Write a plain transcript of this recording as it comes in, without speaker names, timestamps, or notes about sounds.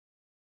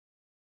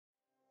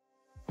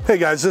Hey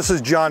guys, this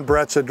is John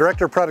Bretza,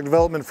 Director of Product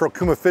Development for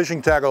Okuma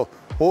Fishing Tackle.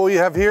 What we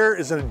have here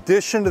is an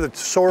addition to the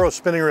Tesoro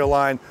Spinning Reel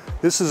line.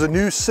 This is a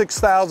new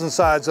 6,000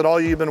 size that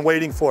all you've been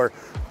waiting for.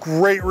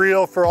 Great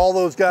reel for all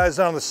those guys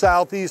down in the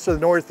southeast or the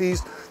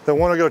northeast that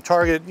want to go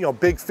target,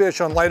 big fish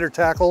on lighter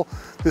tackle.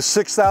 This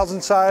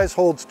 6,000 size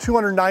holds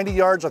 290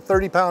 yards of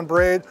 30-pound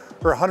braid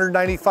or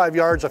 195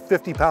 yards of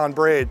 50-pound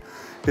braid.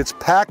 It's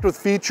packed with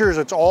features.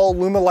 It's all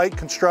Alumilite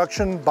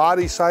construction,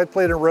 body, side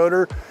plate, and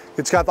rotor.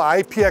 It's got the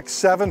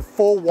IPX7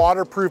 full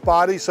waterproof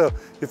body, so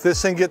if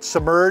this thing gets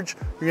submerged,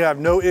 you're gonna have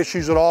no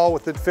issues at all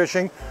with it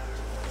fishing.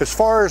 As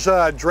far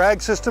as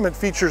drag system, it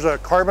features a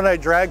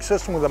carbonite drag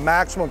system with a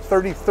maximum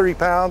 33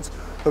 pounds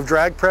of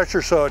drag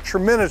pressure, so a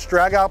tremendous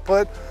drag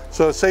output.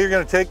 So say you're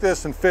gonna take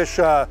this and fish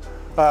a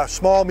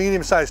small,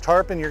 medium-sized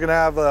tarpon, you're gonna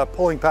have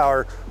pulling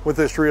power with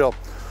this reel.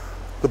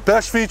 The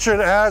best feature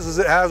it has is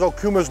it has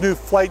Okuma's new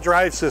flight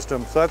drive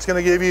system. So that's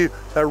gonna give you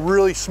that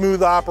really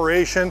smooth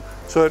operation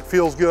so it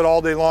feels good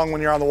all day long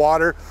when you're on the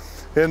water.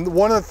 And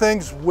one of the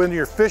things when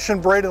you're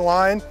fishing braided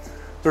line,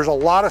 there's a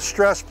lot of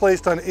stress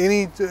placed on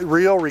any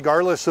reel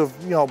regardless of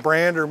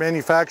brand or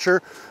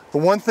manufacturer. The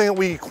one thing that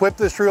we equipped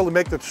this reel to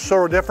make the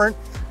Tesoro different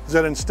is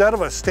that instead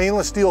of a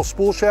stainless steel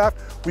spool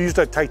shaft, we used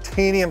a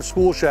titanium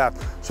spool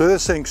shaft. So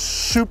this thing's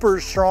super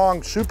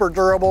strong, super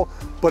durable,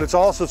 but it's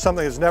also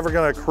something that's never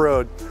gonna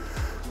corrode.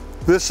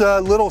 This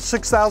little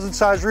 6,000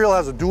 size reel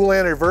has a dual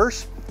and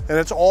reverse, and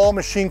it's all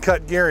machine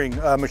cut gearing,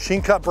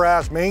 machine cut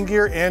brass main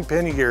gear and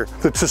pinion gear.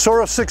 The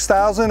Tesoro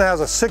 6000 has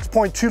a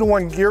 6.2 to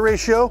 1 gear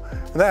ratio,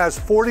 and that has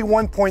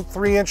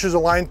 41.3 inches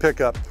of line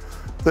pickup.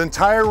 The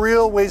entire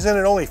reel weighs in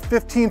at only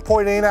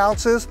 15.8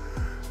 ounces.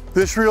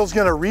 This reel is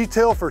gonna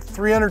retail for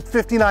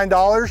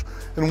 $359.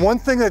 And one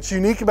thing that's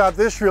unique about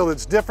this reel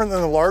that's different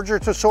than the larger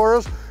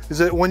Tesoros is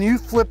that when you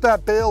flip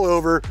that bail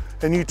over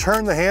and you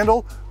turn the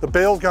handle, the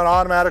bail's gonna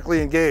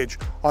automatically engage.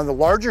 On the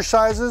larger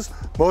sizes,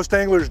 most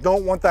anglers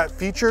don't want that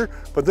feature,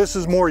 but this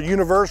is more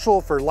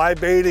universal for live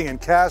baiting and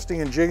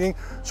casting and jigging,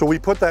 so we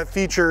put that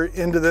feature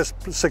into this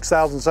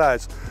 6,000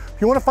 size.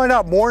 If you wanna find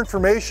out more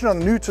information on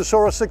the new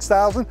Tesoro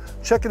 6000,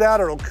 check it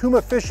out at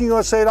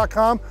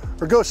okumafishingusa.com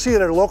or go see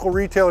it at a local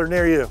retailer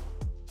near you.